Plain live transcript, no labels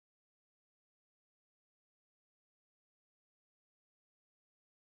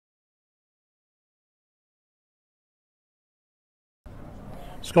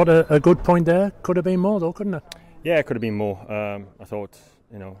Scott, a good point there. Could have been more though, couldn't it? Yeah, it could have been more. I thought,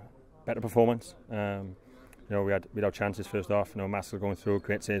 better performance. We had our chances first half. Massel going through,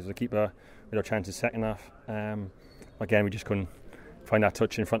 great saves with the keeper. We had our chances second half. Again, we just couldn't find that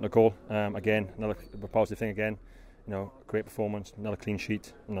touch in front of the goal. Again, another positive thing again. Great performance, another clean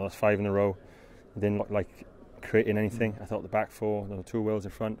sheet, another 5 in a row. It didn't look like creating anything. I thought the back four, 2 wheels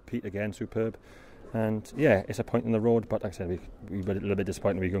in front. Pete again, superb. And yeah, it's a point in the road, but like I said, we were a little bit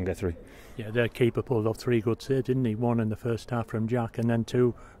disappointed we couldn't get through. Yeah, their keeper pulled off 3 good saves, didn't he? 1 in the first half from Jack, and then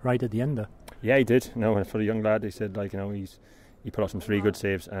 2 right at the end there. Yeah, he did. For a young lad, he said he put off some 3 good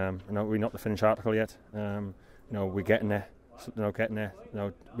saves. We're not the finished article yet. We're getting there.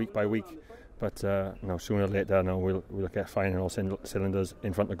 Week by week. But sooner or later, we'll get firing all cylinders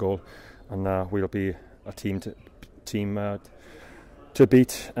in front of the goal, and we'll be a team to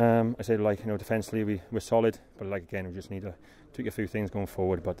beat. I say, defensively we're solid, but again, we just need to tweak a few things going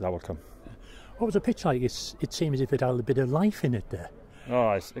forward, but that will come. What was the pitch like? It seems as if it had a bit of life in it there. Oh,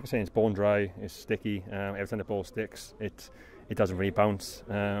 like I say, it's bone dry, it's sticky. Every time the ball sticks, it doesn't really bounce.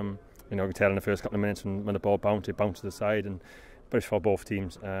 You can tell in the first couple of minutes when the ball bounced, it bounced to the side, but it's for both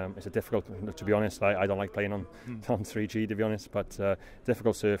teams. It's a difficult, to be honest. I don't like playing on 3G, to be honest, but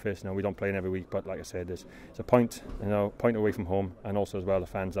difficult surface. We don't play in every week, but like I said, it's a point away from home, and also as well the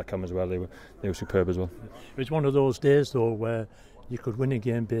fans that come as well. They were superb as well. It was one of those days though where you could win a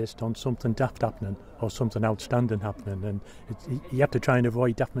game based on something daft happening or something outstanding happening, and you have to try and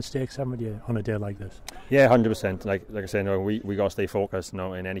avoid daft mistakes, haven't you, on a day like this? Yeah, 100%. Like I said, we got to stay focused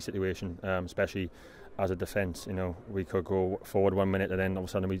in any situation, especially as a defence. We could go forward 1 minute and then all of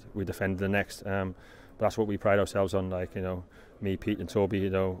a sudden we defend the next. But that's what we pride ourselves on. Me, Pete, and Toby.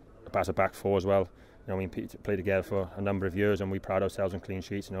 As a back four as well. Me and Pete played together for a number of years, and we pride ourselves on clean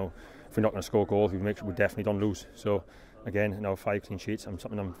sheets. If we're not going to score goals, we make sure we definitely don't lose. So again, 5 clean sheets.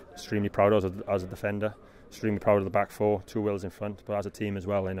 Something I'm extremely proud of as a defender. Extremely proud of the back four, 2 wheels in front. But as a team as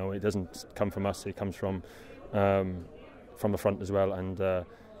well, it doesn't come from us. It comes from the front as well, and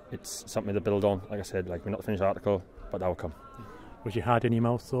it's something to build on. Like I said, we're not the finished article, but that will come. Was you hard in your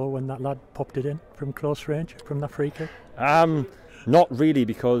mouth though when that lad popped it in from close range from that free kick? Not really,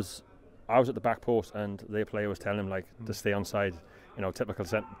 because I was at the back post and their player was telling him to stay on side. Typical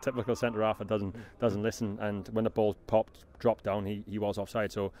centre half that doesn't listen, and when the ball dropped down, he was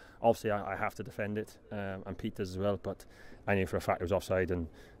offside. So obviously I have to defend it, and Pete does as well. But I knew for a fact it was offside, and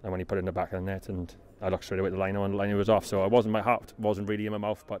when he put it in the back of the net, and I looked straight away at the line, and the line was off. So my heart wasn't really in my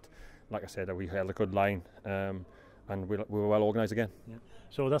mouth, but like I said, we held a good line, and we were well organised again. Yeah.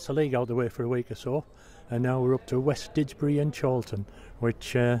 So that's the league out the way for a week or so, and now we're up to West Didsbury and Charlton,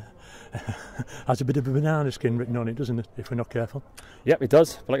 which has a bit of a banana skin written on it, doesn't it, if we're not careful? Yep, it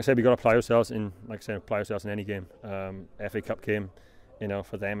does. But like I said, we've got to apply ourselves in any game. FA Cup game,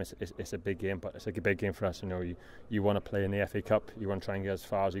 for them it's a big game, but it's a big game for us. You want to play in the FA Cup, you want to try and get as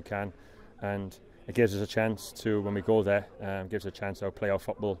far as you can, and it gives us a chance to, when we go there, gives us a chance to play our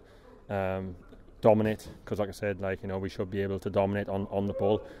football, dominate, because like I said, we should be able to dominate on the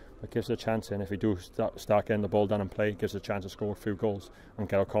ball. It gives us a chance, and if we do start getting the ball down and play, it gives us a chance to score a few goals and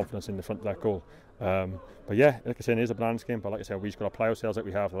get our confidence in the front of that goal. But yeah, like I said, it is a balance game, but like I said, we just got to apply ourselves like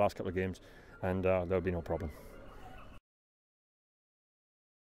we have the last couple of games, and there'll be no problem.